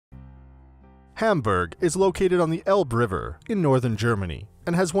Hamburg is located on the Elbe River in northern Germany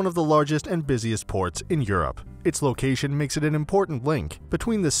and has one of the largest and busiest ports in Europe. Its location makes it an important link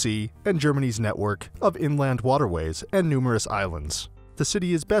between the sea and Germany's network of inland waterways and numerous islands. The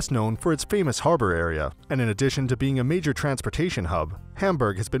city is best known for its famous harbor area, and in addition to being a major transportation hub,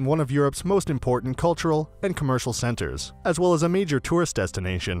 Hamburg has been one of Europe's most important cultural and commercial centers, as well as a major tourist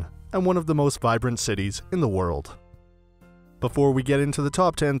destination and one of the most vibrant cities in the world. Before we get into the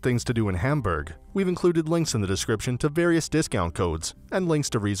top 10 things to do in Hamburg, we've included links in the description to various discount codes and links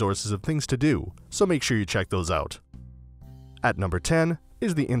to resources of things to do, so make sure you check those out. At number 10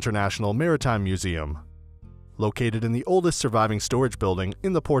 is the International Maritime Museum. Located in the oldest surviving storage building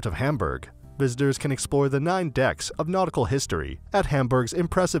in the port of Hamburg, visitors can explore the 9 decks of nautical history at Hamburg's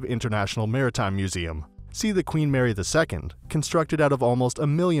impressive International Maritime Museum. See the Queen Mary II, constructed out of almost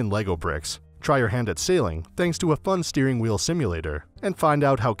 1 million Lego bricks. Try your hand at sailing thanks to a fun steering wheel simulator, and find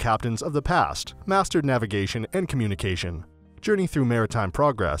out how captains of the past mastered navigation and communication. Journey through maritime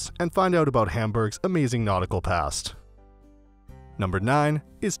progress and find out about Hamburg's amazing nautical past. Number 9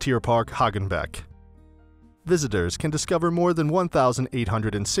 is TIERPARK HAGENBECK. Visitors can discover more than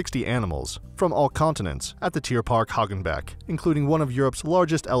 1,860 animals from all continents at the TIERPARK HAGENBECK, including one of Europe's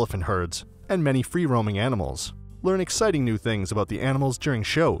largest elephant herds and many free-roaming animals. Learn exciting new things about the animals during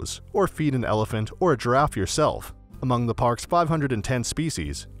shows, or feed an elephant or a giraffe yourself. Among the park's 510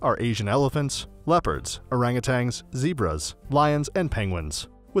 species are Asian elephants, leopards, orangutans, zebras, lions, and penguins.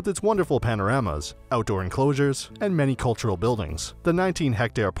 With its wonderful panoramas, outdoor enclosures, and many cultural buildings, the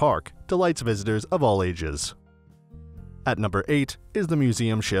 19-hectare park delights visitors of all ages. At number 8 is the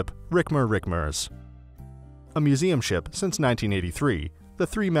museum ship RICKMERS. A museum ship since 1983, the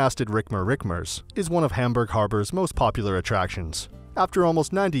 3-masted RICKMERS is one of Hamburg Harbor's most popular attractions. After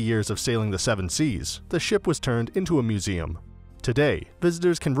almost 90 years of sailing the 7 seas, the ship was turned into a museum. Today,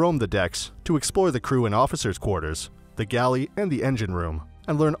 visitors can roam the decks to explore the crew and officers' quarters, the galley, and the engine room,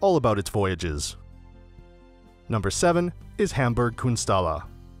 and learn all about its voyages. Number 7 is Hamburg Kunsthalle.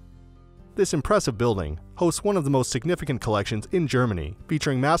 This impressive building hosts one of the most significant collections in Germany,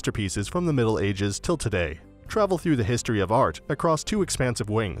 featuring masterpieces from the Middle Ages till today. Travel through the history of art across 2 expansive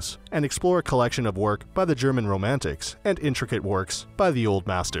wings, and explore a collection of work by the German Romantics and intricate works by the Old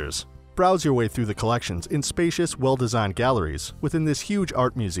Masters. Browse your way through the collections in spacious, well-designed galleries within this huge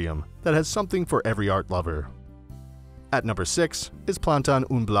art museum that has something for every art lover. At number 6 is PLANTEN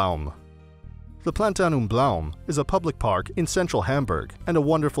und BLOMEN. The PLANTEN und BLOMEN is a public park in central Hamburg and a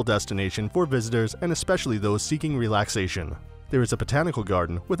wonderful destination for visitors and especially those seeking relaxation. There is a botanical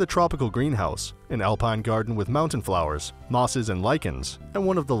garden with a tropical greenhouse, an alpine garden with mountain flowers, mosses and lichens, and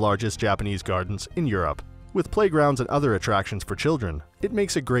one of the largest Japanese gardens in Europe. With playgrounds and other attractions for children, it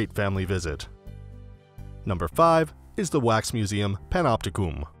makes a great family visit. Number 5 is the wax museum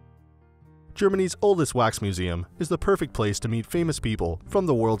PANOPTIKUM. Germany's oldest wax museum is the perfect place to meet famous people from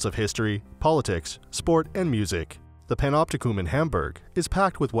the worlds of history, politics, sport, and music. The Panoptikum in Hamburg is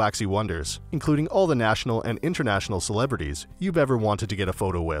packed with waxy wonders, including all the national and international celebrities you've ever wanted to get a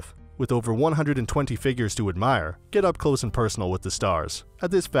photo with. With over 120 figures to admire, get up close and personal with the stars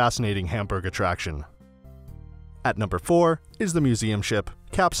at this fascinating Hamburg attraction. At number 4 is the museum ship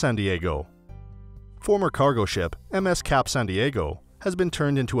Cap San Diego. Former cargo ship MS Cap San Diego has been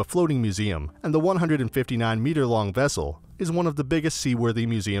turned into a floating museum, and the 159-meter-long vessel is one of the biggest seaworthy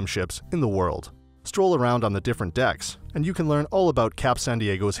museum ships in the world. Stroll around on the different decks, and you can learn all about Cap San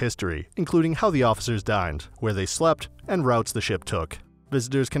Diego's history, including how the officers dined, where they slept, and routes the ship took.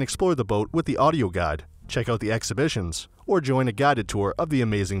 Visitors can explore the boat with the audio guide, check out the exhibitions, or join a guided tour of the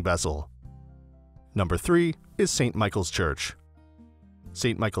amazing vessel. Number 3 is St. Michael's Church.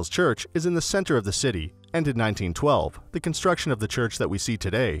 St. Michael's Church is in the center of the city, and in 1912, the construction of the church that we see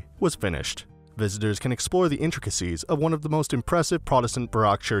today was finished. Visitors can explore the intricacies of one of the most impressive Protestant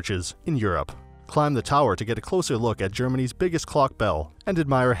Baroque churches in Europe. Climb the tower to get a closer look at Germany's biggest clock bell, and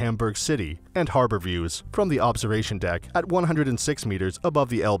admire Hamburg's city and harbor views from the observation deck at 106 meters above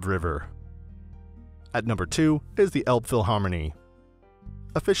the Elbe River. At number 2 is the Elbphilharmonie.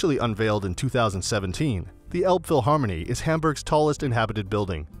 Officially unveiled in 2017, the Elbphilharmonie is Hamburg's tallest inhabited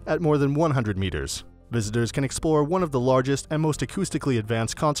building at more than 100 meters. Visitors can explore one of the largest and most acoustically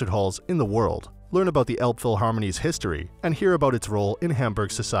advanced concert halls in the world, learn about the Elbphilharmonie's history, and hear about its role in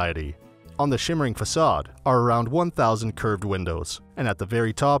Hamburg society. On the shimmering facade are around 1,000 curved windows, and at the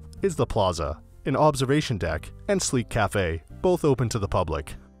very top is the plaza, an observation deck, and sleek cafe, both open to the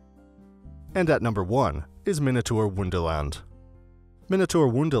public. And at number 1 is MINIATUR Wunderland.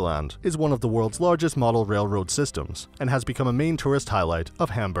 MINIATUR Wunderland is one of the world's largest model railroad systems and has become a main tourist highlight of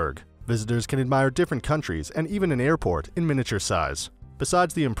Hamburg. Visitors can admire different countries and even an airport in miniature size.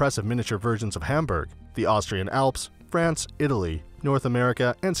 Besides the impressive miniature versions of Hamburg, the Austrian Alps, France, Italy, North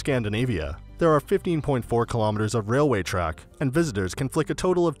America, and Scandinavia, there are 15.4 kilometers of railway track, and visitors can flick a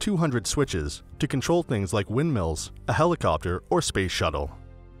total of 200 switches to control things like windmills, a helicopter, or space shuttle.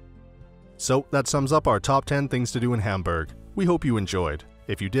 So that sums up our top 10 things to do in Hamburg. We hope you enjoyed.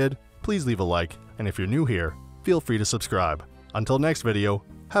 If you did, please leave a like, and if you're new here, feel free to subscribe. Until next video,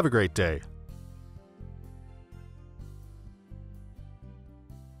 have a great day.